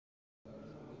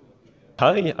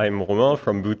Hi, I'm Romain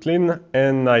from Bootlin,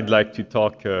 and I'd like to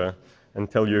talk and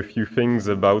tell you a few things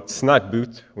about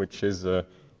Snagboot, which is, well,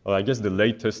 I guess, the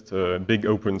latest big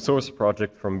open source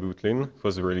project from Bootlin. It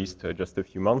was released just a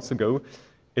few months ago.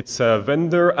 It's a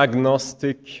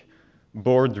vendor-agnostic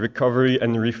board recovery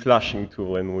and reflashing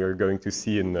tool, and we're going to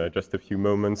see in just a few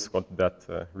moments what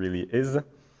that really is.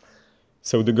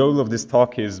 So the goal of this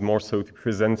talk is more so to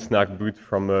present Snagboot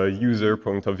from a user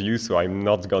point of view, so I'm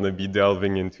not going to be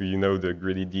delving into, the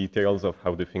gritty details of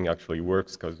how the thing actually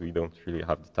works, because we don't really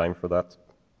have the time for that.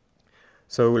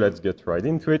 So let's get right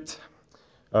into it.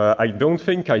 I don't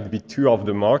think I'd be too off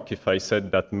the mark if I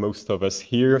said that most of us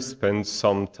here spend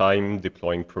some time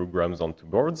deploying programs onto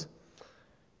boards.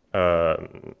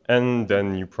 And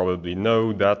then you probably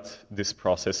know that this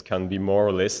process can be more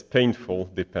or less painful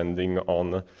depending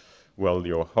on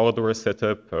your hardware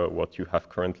setup, what you have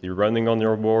currently running on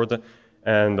your board,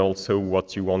 and also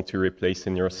what you want to replace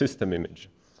in your system image.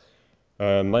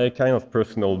 My kind of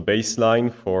personal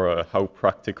baseline for how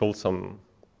practical some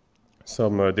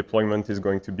deployment is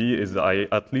going to be is I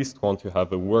at least want to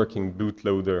have a working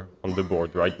bootloader on the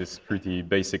board, right? This is pretty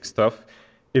basic stuff.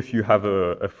 If you have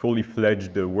a fully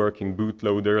fledged working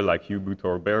bootloader like U-Boot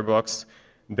or Barebox,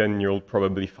 then you'll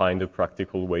probably find a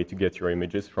practical way to get your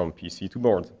images from PC to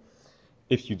board.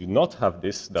 If you do not have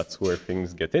this, that's where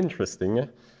things get interesting.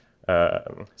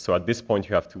 So at this point,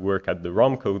 you have to work at the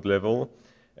ROM code level,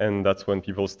 and that's when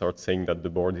people start saying that the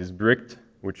board is bricked,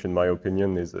 which in my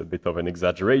opinion is a bit of an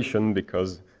exaggeration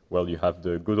because, well, you have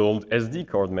the good old SD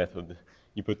card method.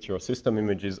 You put your system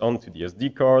images onto the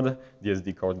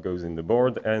SD card goes in the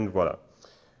board, and voila.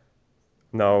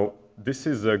 Now, this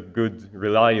is a good,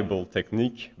 reliable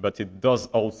technique, but it does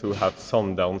also have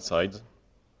some downsides.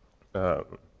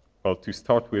 Well, to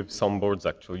start with, some boards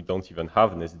actually don't even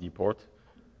have an SD port.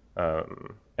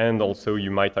 And also,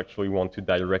 you might actually want to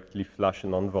directly flash a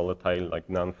non-volatile, like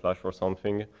NAND flash or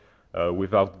something,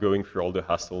 without going through all the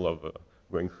hassle of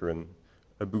going through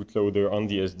a bootloader on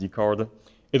the SD card.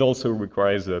 It also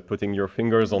requires putting your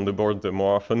fingers on the board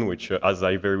more often, which, as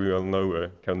I very well know,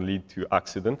 can lead to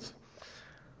accidents.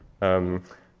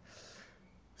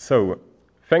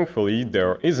 Thankfully,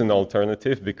 there is an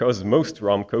alternative because most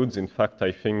ROM codes, in fact,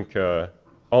 I think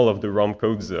all of the ROM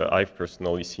codes I've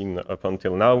personally seen up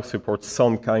until now support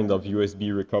some kind of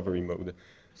USB recovery mode.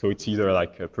 So it's either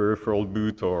like a peripheral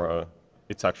boot or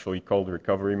it's actually called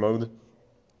recovery mode.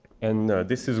 And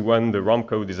this is when the ROM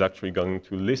code is actually going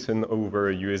to listen over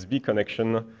a USB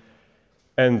connection,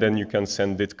 and then you can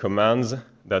send it commands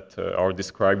that are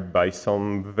described by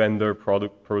some vendor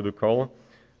protocol.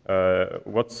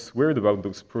 What's weird about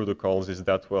those protocols is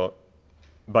that, well,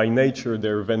 by nature,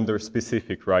 they're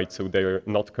vendor-specific, right? So they're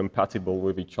not compatible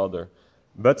with each other.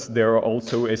 But they're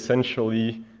also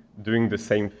essentially doing the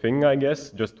same thing, I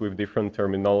guess, just with different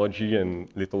terminology and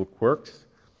little quirks.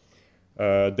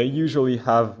 They usually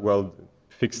have, well,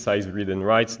 fixed-size read and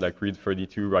writes, like read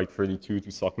 32, write 32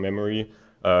 to sock memory,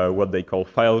 what they call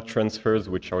file transfers,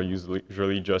 which are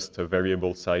usually just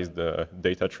variable-sized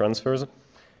data transfers.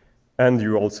 And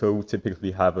you also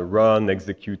typically have a run,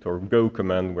 execute, or go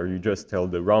command where you just tell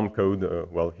the ROM code,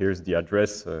 well, here's the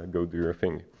address, go do your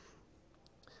thing.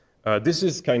 This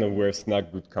is kind of where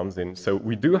Snagboot comes in. So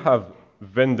we do have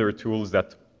vendor tools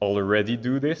that already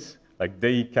do this. Like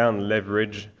they can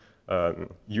leverage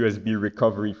USB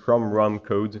recovery from ROM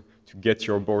code to get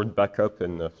your board back up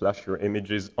and flash your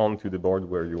images onto the board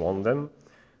where you want them.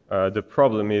 The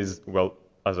problem is, well,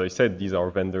 as I said, these are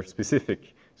vendor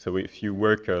specific. So if you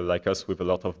work like us with a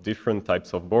lot of different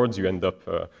types of boards, you end up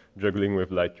juggling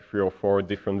with like 3 or 4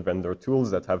 different vendor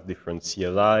tools that have different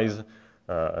CLIs,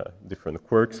 different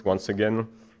quirks, once again.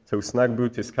 So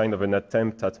Snagboot is kind of an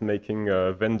attempt at making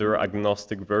a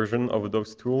vendor-agnostic version of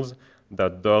those tools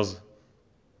that does,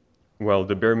 well,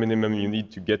 the bare minimum you need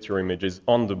to get your images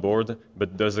on the board,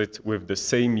 but does it with the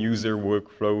same user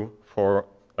workflow for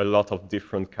a lot of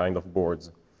different kind of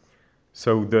boards.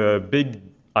 So the big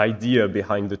idea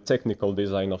behind the technical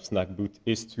design of Snagboot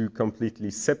is to completely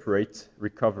separate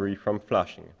recovery from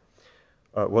flashing.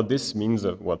 What this means,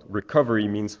 what recovery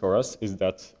means for us, is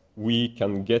that we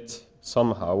can get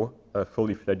somehow a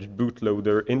fully fledged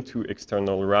bootloader into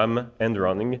external RAM and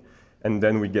running, and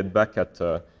then we get back at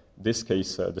this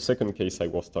case, the second case I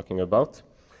was talking about.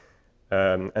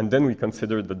 And then we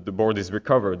consider that the board is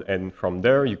recovered, and from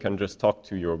there you can just talk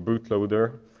to your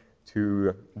bootloader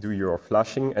to do your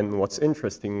flashing. And what's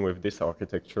interesting with this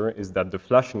architecture is that the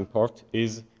flashing part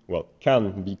is, well,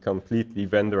 can be completely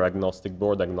vendor agnostic,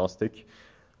 board agnostic.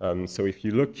 So if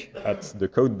you look at the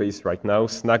code base right now,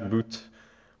 Snagboot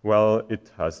Well,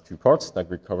 it has two parts, Snag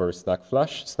Recover, Snag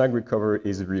Flash. Snag Recover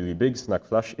is really big, Snag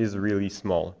Flash is really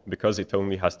small, because it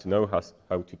only has to know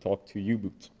how to talk to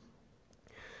U-boot.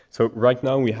 So right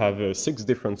now we have 6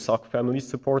 different SOC families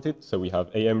supported. So we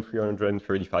have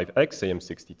AM335X,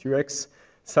 AM62X,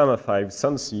 SAMA5,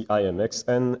 SUNC, IMX,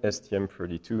 and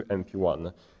STM32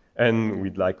 MP1. And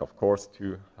we'd like, of course,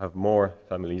 to have more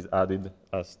families added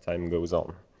as time goes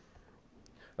on.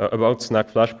 About Snag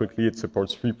Flash, quickly, it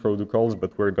supports 3 protocols,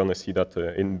 but we're going to see that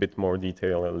in a bit more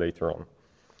detail later on.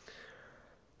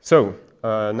 So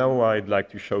now I'd like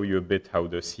to show you a bit how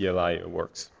the CLI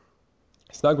works.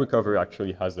 Snag Recover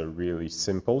actually has a really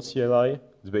simple CLI.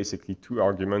 It's basically 2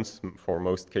 arguments for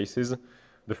most cases.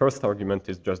 The first argument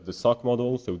is just the SOC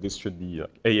model, so this should be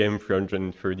like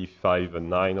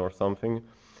AM335.9 or something.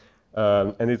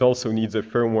 And it also needs a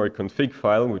firmware config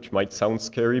file, which might sound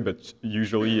scary, but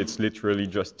usually it's literally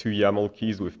just 2 YAML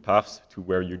keys with paths to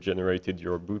where you generated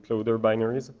your bootloader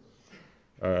binaries.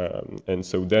 And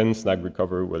so then Snag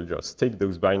Recover will just take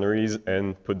those binaries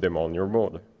and put them on your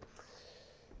board.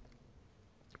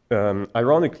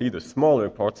 Ironically, the smaller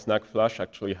part, Snag Flash,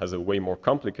 actually has a way more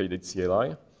complicated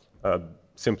CLI,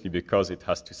 simply because it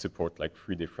has to support like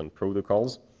 3 different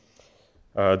protocols.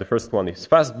 The first one is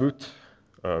fastboot,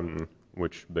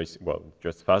 which basically, well,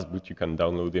 just fastboot, you can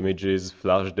download images,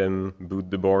 flash them, boot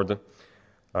the board.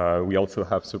 We also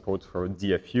have support for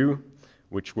DFU,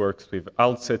 which works with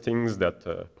alt settings that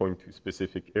point to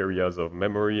specific areas of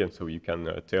memory, and so you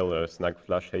can tell Snag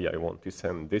Flash, hey, I want to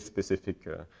send this specific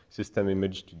system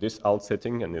image to this alt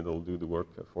setting, and it'll do the work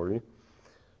for you.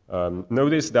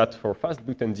 Notice that for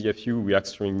fastboot and DFU, we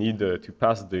actually need to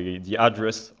pass the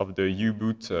address of the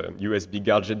U-boot USB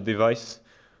gadget device.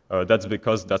 That's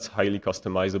because that's highly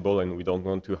customizable, and we don't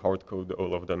want to hard-code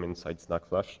all of them inside Snag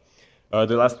Flash.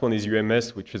 The last one is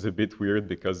UMS, which is a bit weird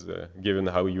because given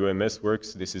how UMS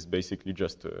works, this is basically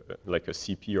just like a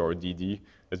CP or a DD.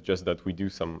 It's just that we do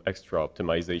some extra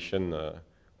optimization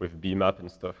with BMAP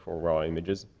and stuff for raw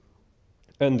images.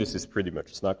 And this is pretty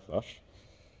much Snag Flash.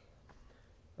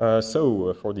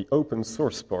 So for the open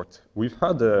source part, we've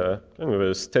had a kind of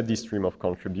a steady stream of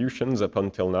contributions up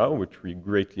until now, which we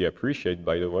greatly appreciate,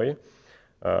 by the way.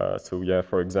 So yeah,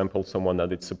 for example, someone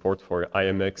added support for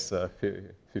IMX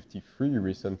 53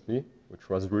 recently, which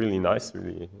was really nice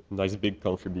big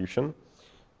contribution.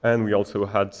 And we also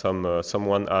had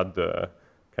someone add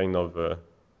kind of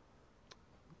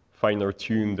finer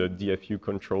tuned DFU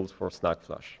controls for Snag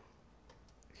Flash.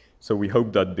 So we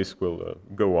hope that this will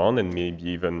go on and maybe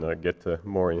even get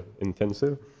more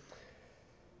intensive.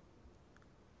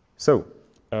 So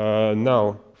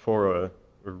now for a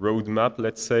roadmap,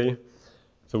 let's say.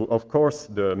 So of course,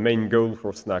 the main goal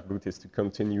for Snagboot is to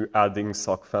continue adding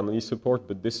SOC family support,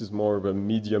 but this is more of a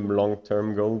medium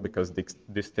long-term goal because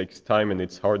this takes time and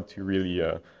it's hard to really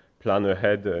plan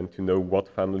ahead and to know what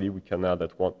family we can add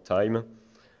at what time.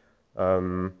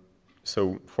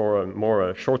 So for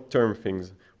more short-term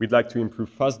things, we'd like to improve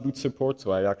fastboot support.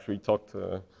 So I actually talked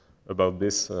about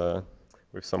this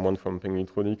with someone from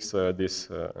Penguintronics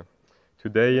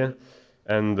today.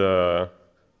 And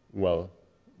well,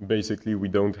 basically, we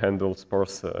don't handle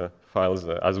sparse files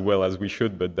as well as we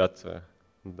should, but that's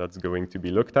going to be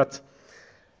looked at.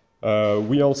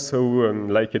 We also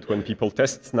like it when people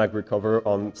test Snag Recover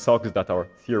on SOCs that are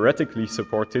theoretically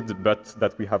supported, but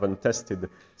that we haven't tested.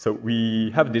 So we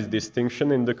have this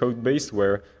distinction in the code base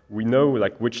where we know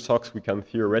like which SOCs we can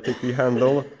theoretically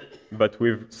handle, but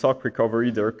with SOC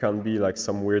recovery, there can be like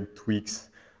some weird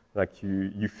tweaks. Like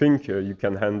you think you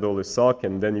can handle a SOC,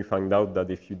 and then you find out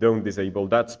that if you don't disable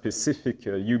that specific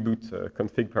U-boot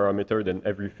config parameter, then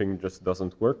everything just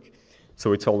doesn't work.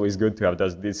 So it's always good to have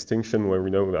that distinction where we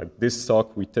know like this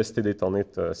SOC, we tested it on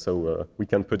it, so we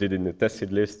can put it in the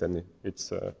tested list and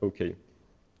it's okay.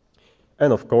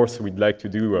 And of course, we'd like to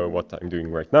do what I'm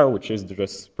doing right now, which is to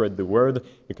just spread the word,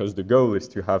 because the goal is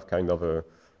to have kind of a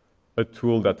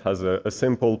tool that has a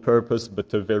simple purpose,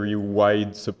 but a very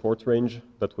wide support range.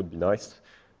 That would be nice.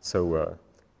 So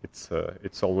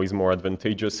it's always more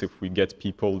advantageous if we get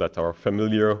people that are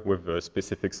familiar with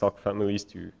specific SOC families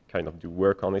to kind of do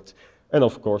work on it. And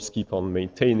of course, keep on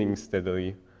maintaining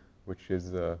steadily, which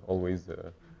is always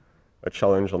a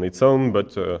challenge on its own,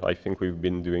 but I think we've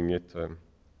been doing it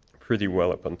pretty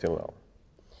well up until now.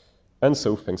 And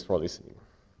so, thanks for listening.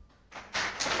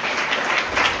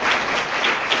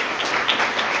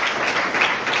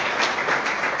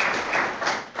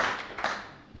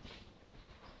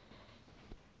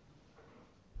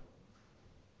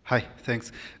 Hi,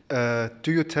 thanks.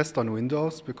 Do you test on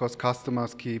Windows? Because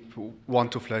customers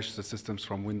want to flash the systems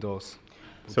from Windows.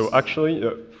 So actually,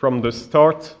 from the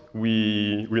start,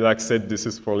 we said this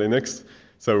is for Linux.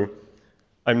 So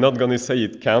I'm not going to say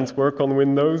it can't work on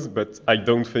Windows, but I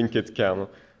don't think it can.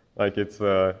 Like it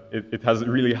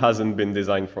really hasn't been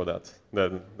designed for that.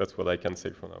 That's what I can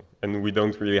say for now. And we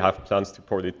don't really have plans to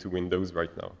port it to Windows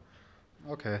right now.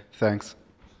 Okay, thanks.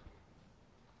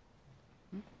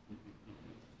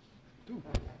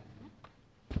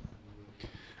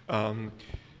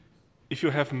 If you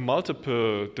have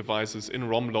multiple devices in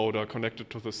ROM loader connected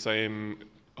to the same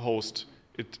host,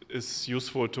 it is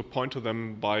useful to point to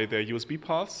them by their USB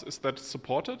paths. Is that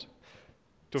supported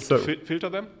to filter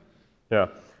them? Yeah.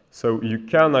 So you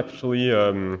can actually,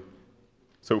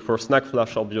 so for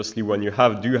SnagFlash, obviously, when you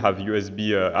do have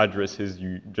USB addresses,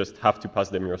 you just have to pass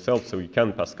them yourself, so you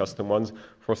can pass custom ones.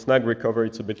 For Snag Recovery,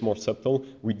 it's a bit more subtle.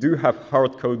 We do have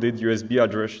hard-coded USB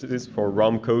addresses for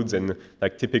ROM codes and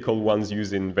like typical ones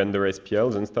used in vendor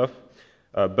SPLs and stuff.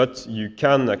 But you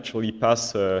can actually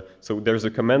pass, so there's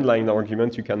a command line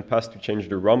argument you can pass to change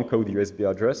the ROM code USB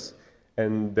address.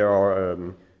 And there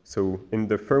are, so in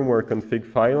the firmware config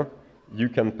file, you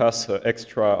can pass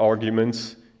extra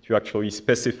arguments to actually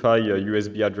specify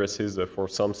USB addresses for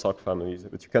some SOC families.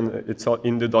 But you can, it's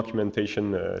in the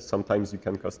documentation, sometimes you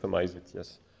can customize it,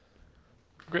 yes.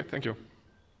 Okay, thank you.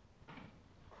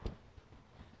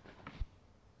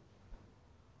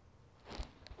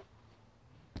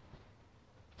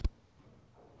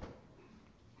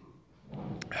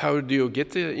 How do you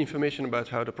get the information about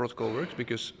how the protocol works?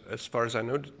 Because as far as I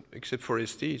know, except for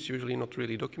ST, it's usually not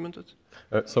really documented.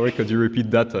 Sorry, could you repeat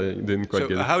that? I didn't quite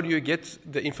get it. So how do you get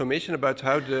the information about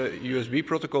how the USB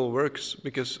protocol works?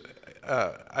 Because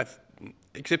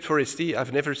except for ST,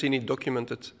 I've never seen it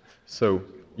documented. So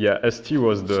yeah, ST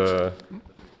was the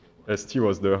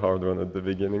hard one at the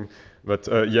beginning. But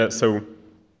yeah, so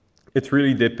it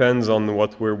really depends on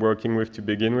what we're working with to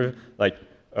begin with. Like,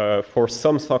 for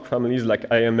some SOC families like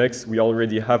IMX, we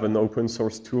already have an open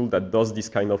source tool that does these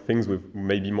kind of things with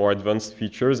maybe more advanced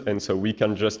features, and so we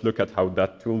can just look at how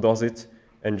that tool does it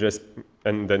and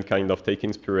then kind of take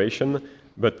inspiration.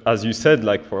 But as you said,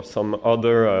 like for some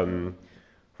other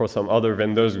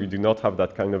vendors, we do not have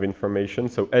that kind of information.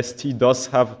 So ST does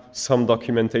have some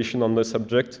documentation on the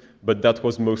subject, but that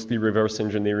was mostly reverse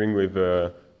engineering with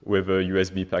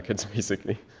USB packets,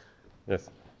 basically. Yes.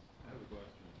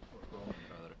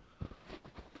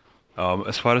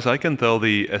 As far as I can tell,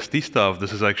 the ST stuff,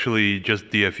 this is actually just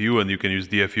DFU, and you can use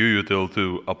DFU util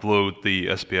to upload the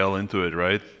SPL into it,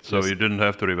 right? So yes. You didn't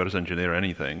have to reverse engineer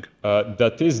anything.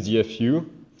 That is DFU.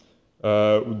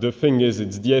 The thing is,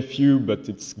 it's DFU, but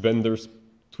it's vendors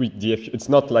tweak DFU. It's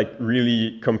not like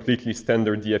really completely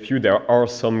standard DFU. There are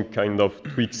some kind of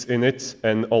tweaks in it,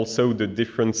 and also the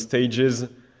different stages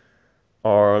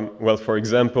are, well, for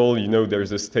example, you know,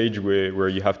 there's a stage where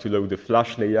you have to load the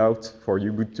flash layout for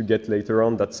U-boot to get later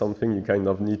on. That's something you kind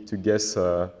of need to guess.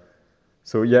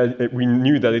 So yeah, we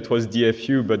knew that it was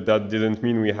DFU, but that didn't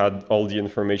mean we had all the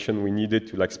information we needed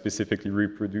to like specifically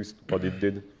reproduce what it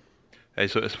did. Hey,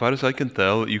 so as far as I can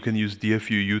tell, you can use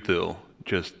DFU util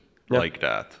just like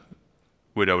that,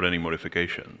 without any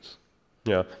modifications.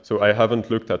 Yeah, so I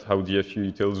haven't looked at how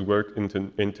DFU utils work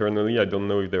internally. I don't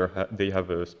know if they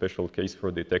have a special case for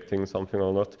detecting something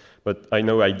or not, but I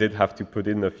know I did have to put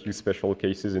in a few special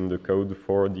cases in the code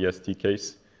for the ST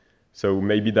case. So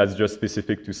maybe that's just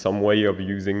specific to some way of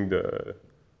using the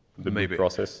boot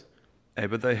process. Hey,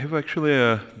 but I have actually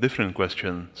a different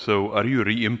question. So are you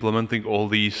re-implementing all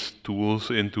these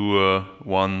tools into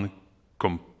one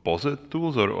composite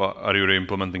tools, or are you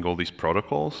re-implementing all these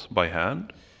protocols by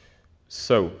hand?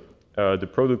 So the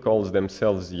protocols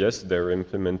themselves, yes, they're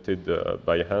implemented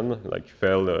by hand, like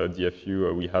FEL,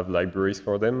 DFU, we have libraries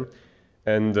for them.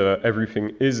 And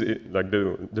everything is, like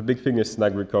the big thing is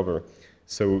Snag Recover.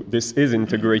 So this is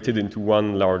integrated into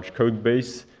one large code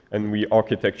base, and we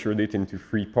architectured it into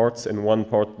 3 parts, and one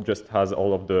part just has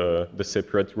all of the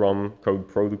separate ROM code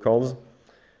protocols.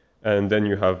 And then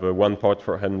you have one part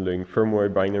for handling firmware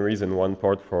binaries and one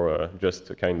part for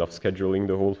just kind of scheduling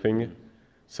the whole thing.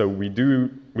 So we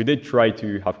did try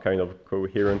to have kind of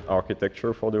coherent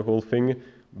architecture for the whole thing,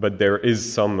 but there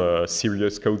is some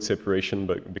serious code separation,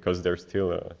 but because they're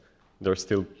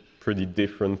still pretty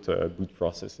different boot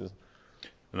processes.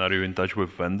 And are you in touch with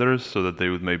vendors so that they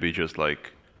would maybe just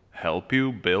like help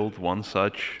you build one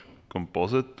such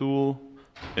composite tool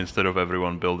instead of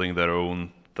everyone building their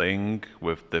own thing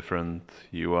with different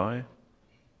UI?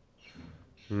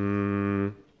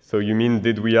 So you mean,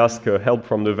 did we ask help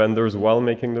from the vendors while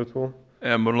making the tool?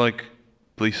 Yeah, more like,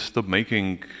 please stop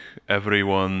making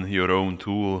everyone your own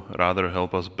tool. Rather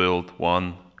help us build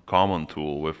one common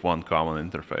tool with one common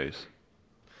interface.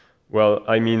 Well,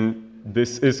 I mean,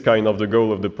 this is kind of the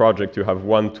goal of the project, to have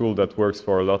one tool that works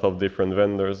for a lot of different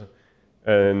vendors.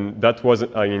 And that was,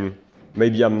 I mean,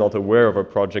 maybe I'm not aware of a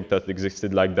project that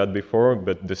existed like that before,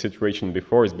 but the situation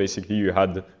before is basically you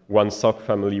had one SOC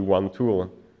family, one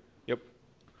tool. Yep.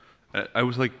 I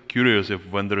was like curious if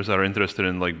vendors are interested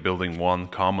in like building one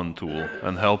common tool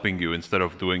and helping you instead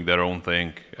of doing their own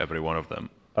thing, every one of them.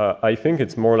 I think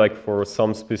it's more like for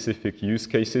some specific use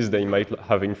cases they might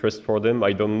have interest for them.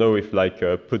 I don't know if like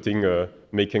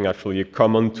making actually a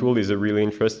common tool is a real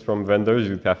interest from vendors.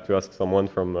 You'd have to ask someone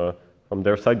from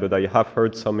their side, but I have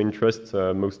heard some interest,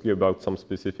 mostly about some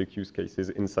specific use cases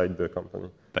inside the company.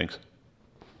 Thanks.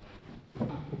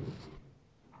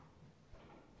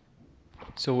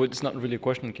 So it's not really a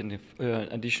question, can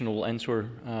additional answer.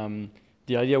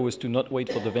 The idea was to not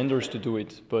wait for the vendors to do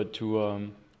it, but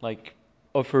to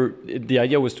the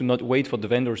idea was to not wait for the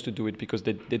vendors to do it because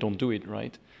they don't do it,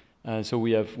 right? So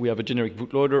we have a generic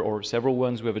bootloader or several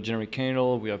ones. We have a generic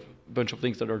kernel. We have a bunch of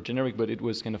things that are generic, but it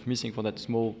was kind of missing for that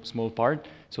small part.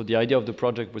 So the idea of the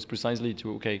project was precisely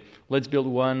to, okay, let's build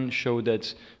one, show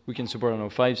that we can support, I don't know,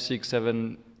 5, 6,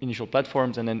 7 initial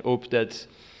platforms, and then hope that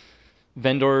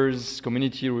vendors,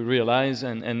 community will realize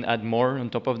and add more on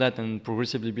top of that, and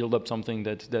progressively build up something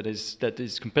that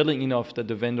is compelling enough that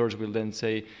the vendors will then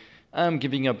say, I'm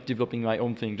giving up developing my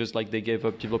own thing, just like they gave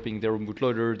up developing their own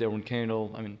bootloader, their own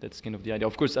kernel. I mean, that's kind of the idea.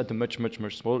 Of course, at a much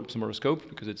smaller scope,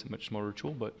 because it's a much smaller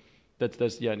tool, but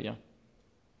that's the idea.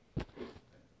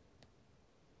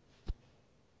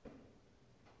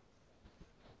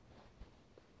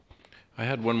 I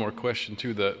had one more question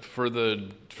too. For the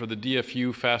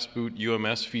DFU fastboot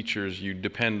UMS features, you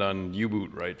depend on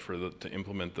U-boot, right, to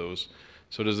implement those.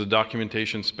 So does the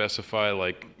documentation specify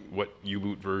like what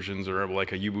U-boot versions or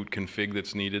like a U-boot config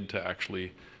that's needed to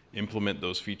actually implement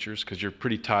those features? Because you're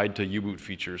pretty tied to U-boot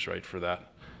features, right, for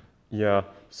that? Yeah.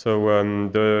 So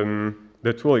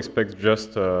the tool expects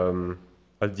just a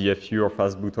DFU or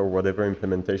fastboot or whatever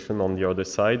implementation on the other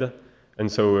side. And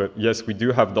so, yes, we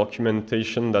do have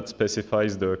documentation that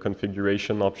specifies the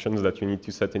configuration options that you need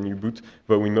to set in U-boot,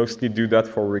 but we mostly do that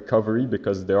for recovery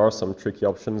because there are some tricky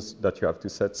options that you have to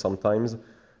set sometimes.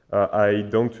 I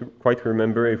don't quite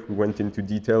remember if we went into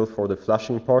detail for the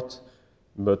flashing part,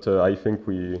 but I think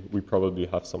we probably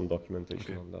have some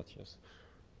documentation on that, yes.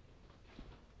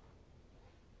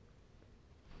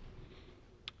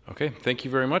 Okay, thank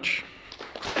you very much.